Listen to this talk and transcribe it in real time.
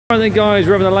Right then guys,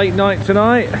 we're having a late night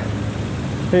tonight.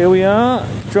 Here we are,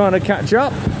 trying to catch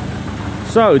up.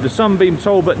 So the Sunbeam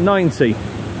Talbot 90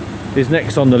 is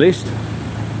next on the list.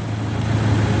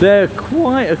 They're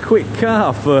quite a quick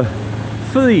car for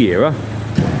the era.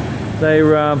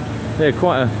 They're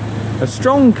quite a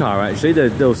strong car actually.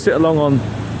 They'll sit along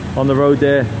on the road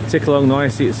there, tick along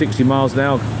nicely at 60 miles an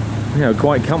hour. You know,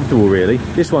 quite comfortable really.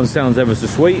 This one sounds ever so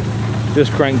sweet.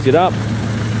 Just cranked it up.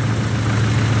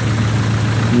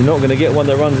 You're not going to get one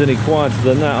that runs any quieter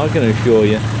than that, I can assure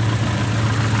you.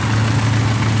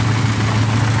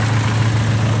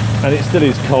 And it still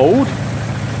is cold.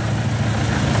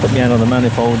 Put my hand on the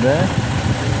manifold there.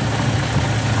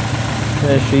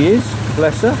 There she is,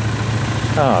 bless her.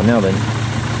 Ah, now then.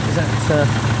 Is that,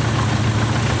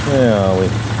 where are we?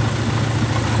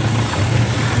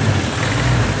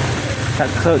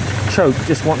 That choke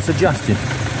just wants adjusting.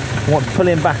 I want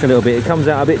pulling back a little bit. It comes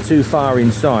out a bit too far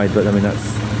inside, but I mean that's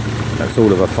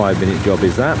all of a 5-minute job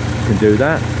is that. You can do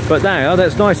that. But there,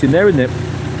 that's nice in there, isn't it?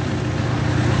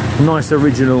 Nice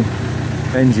original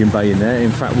engine bay in there.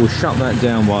 In fact, we'll shut that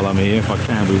down while I'm here if I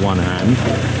can with one hand.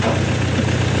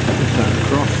 Push that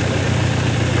across.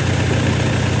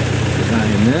 Put that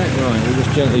in there. Right, we'll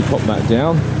just gently pop that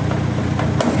down.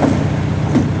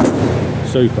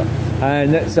 Super.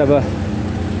 And let's have a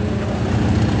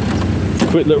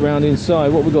quick look round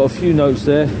inside. What we've got, a few notes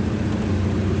there.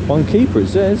 One keeper it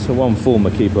says, or one former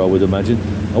keeper I would imagine.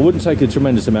 I wouldn't take a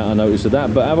tremendous amount of notice of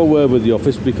that, but have a word with the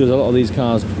office because a lot of these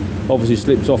cars obviously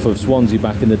slipped off of Swansea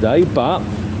back in the day. But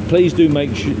please do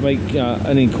make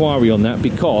an inquiry on that,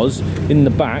 because in the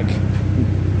back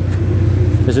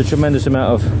there's a tremendous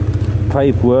amount of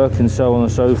paperwork and so on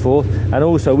and so forth. And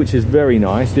also, which is very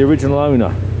nice, the original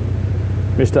owner,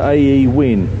 Mr. A.E.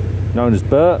 Wynne, known as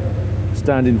Bert,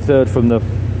 standing third from the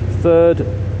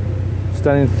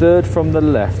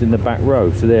left in the back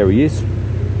row. So there he is.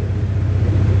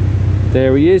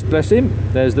 There he is, bless him.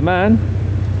 There's the man.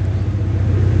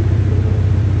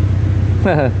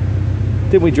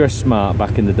 Didn't we dress smart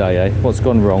back in the day, eh? What's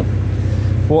gone wrong?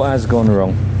 What has gone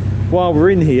wrong? While we're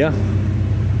in here,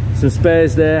 some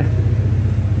spares there,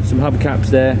 some hubcaps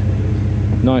there,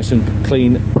 nice and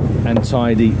clean and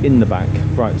tidy in the back.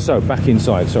 Right, so back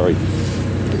inside, sorry.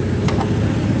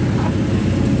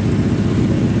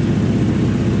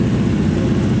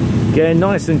 Again,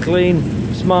 nice and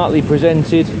clean, smartly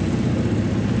presented.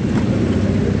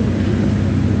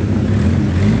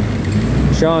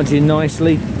 Charging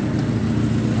nicely.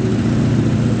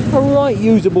 A right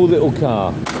usable little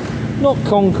car. Not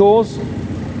concours.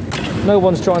 No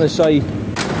one's trying to say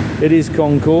it is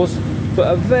concours,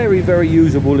 but a very, very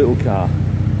usable little car.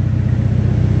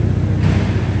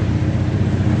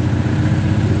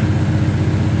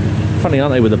 Funny,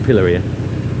 aren't they, with a pillar here?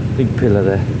 Big pillar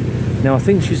there. Now I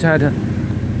think she's had a...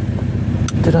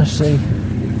 Did I see?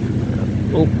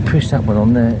 Oh, push that one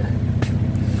on there.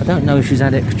 I don't know if she's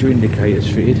had extra indicators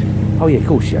fitted. Oh yeah, of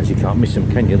course she has. You can't miss them,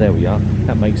 can you? There we are.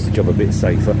 That makes the job a bit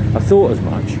safer. I thought as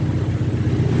much.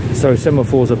 So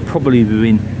semaphores have probably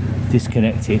been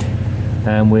disconnected,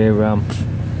 and we're on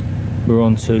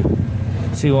to...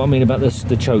 See what I mean about this?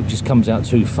 The choke just comes out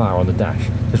too far on the dash.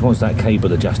 Just wants that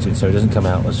cable adjusted so it doesn't come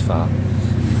out as far.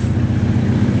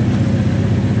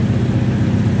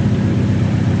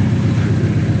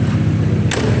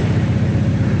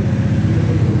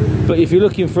 But if you're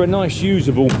looking for a nice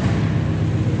usable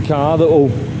car that will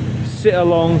sit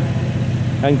along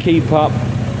and keep up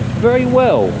very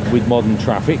well with modern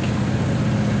traffic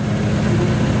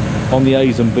on the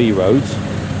A's and B roads,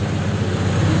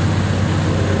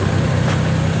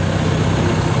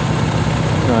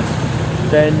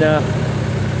 nice, then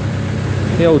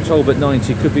the old Talbot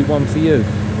 90 could be one for you.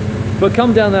 But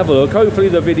come down and have a look. Hopefully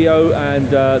the video and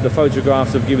the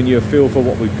photographs have given you a feel for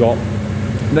what we've got.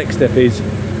 Next step is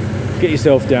get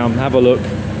yourself down, have a look,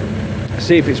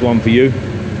 see if it's one for you,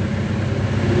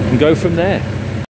 and go from there.